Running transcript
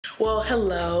Well,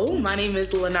 hello, my name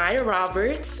is LaNia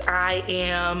Roberts. I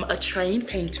am a trained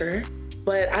painter,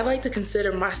 but I like to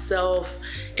consider myself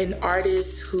an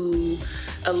artist who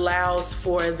allows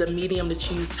for the medium to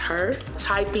choose her.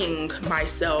 Typing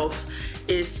myself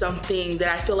is something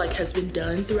that I feel like has been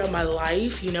done throughout my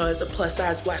life. You know, as a plus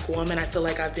size Black woman, I feel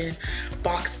like I've been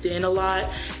boxed in a lot,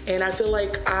 and I feel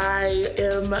like I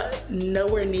am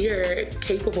nowhere near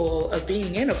capable of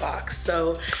being in a box.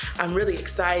 So I'm really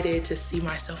excited to see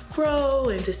myself grow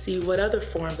and to see what other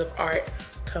forms of art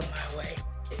come my way.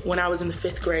 When I was in the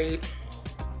 5th grade,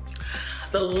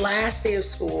 the last day of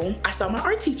school, I saw my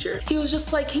art teacher. He was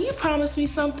just like, "Can you promise me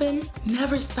something?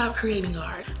 Never stop creating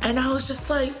art." And I was just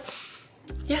like,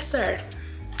 "Yes, sir.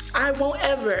 I won't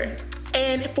ever."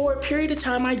 And for a period of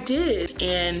time I did.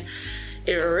 And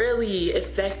it really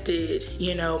affected,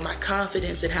 you know, my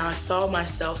confidence and how I saw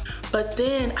myself. But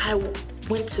then I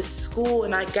went to school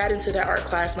and I got into that art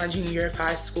class my junior year of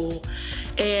high school.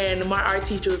 And my art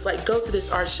teacher was like, "Go to this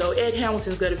art show. Ed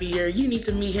Hamilton's gonna be here. You need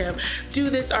to meet him. Do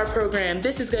this art program.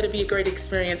 This is gonna be a great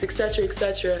experience," etc.,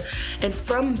 etc. And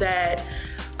from that,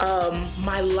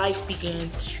 my life began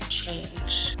to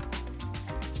change.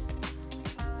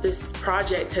 This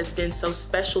project has been so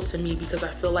special to me because I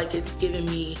feel like it's given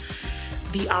me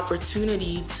the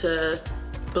opportunity to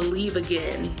believe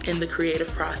again in the creative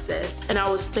process. And I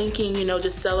was thinking, you know,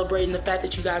 just celebrating the fact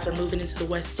that you guys are moving into the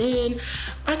West End,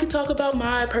 I could talk about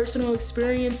my personal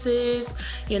experiences,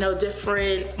 you know,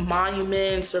 different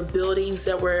monuments or buildings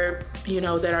that were, you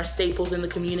know, that are staples in the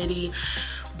community.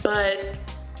 But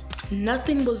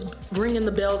nothing was ringing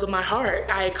the bells of my heart.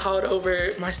 I had called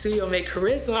over my studio mate,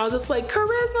 Charisma. I was just like,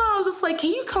 "Can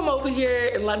you come over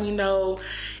here and let me know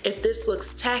if this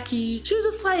looks tacky?" She was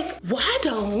just like, "Why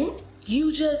don't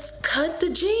you just cut the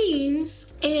jeans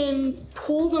and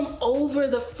pull them over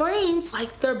the frames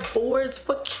like they're boards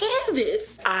for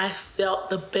canvas?" I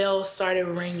felt the bell started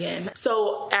ringing.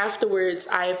 So afterwards,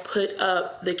 I put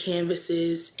up the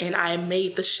canvases and I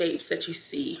made the shapes that you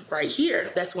see right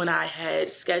here. That's when I had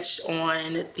sketched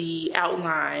on the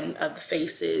outline of the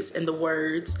faces and the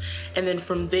words. And then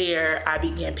from there, I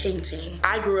began painting.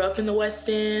 I grew up in the West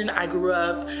End. I grew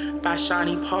up by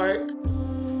Shawnee Park.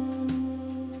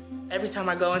 Every time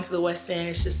I go into the West End,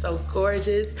 it's just so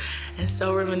gorgeous and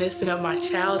so reminiscent of my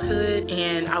childhood.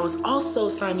 And I was also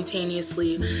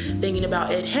simultaneously thinking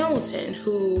about Ed Hamilton,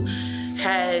 who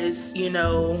has, you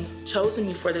know, chosen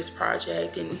me for this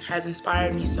project and has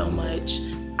inspired me so much.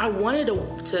 I wanted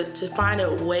to find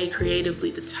a way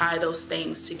creatively to tie those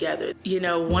things together. You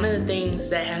know, one of the things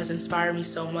that has inspired me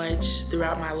so much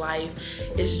throughout my life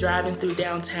is driving through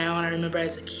downtown. I remember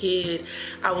as a kid,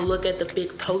 I would look at the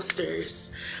big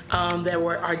posters that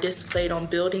are displayed on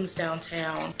buildings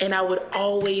downtown, and I would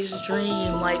always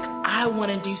dream, like, I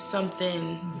want to do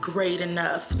something great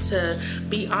enough to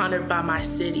be honored by my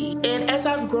city. And as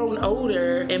I've grown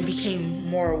older and became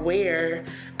more aware,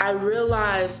 I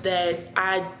realized that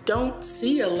I don't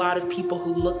see a lot of people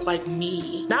who look like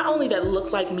me. Not only that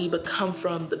look like me, but come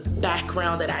from the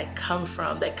background that I come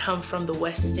from, that come from the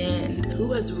West End,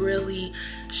 who has really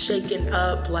shaken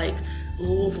up like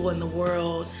Louisville in the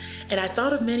world. And I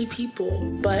thought of many people,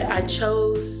 but I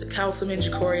chose Councilman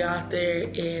Ja'Cory Arthur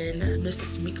and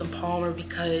Mrs. Tamika Palmer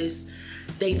because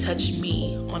they touched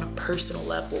me on a personal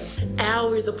level.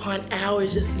 Hours upon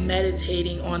hours just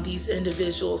meditating on these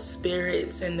individual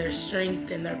spirits and their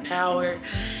strength and their power,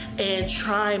 and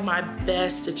trying my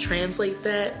best to translate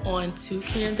that onto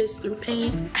canvas through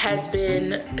paint has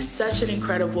been such an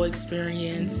incredible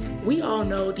experience. We all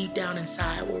know deep down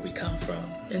inside where we come from.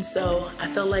 And so I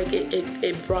felt like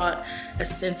it brought a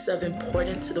sense of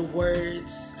importance to the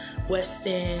words West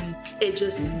End. It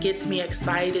just gets me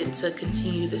excited to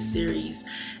continue the series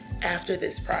after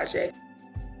this project.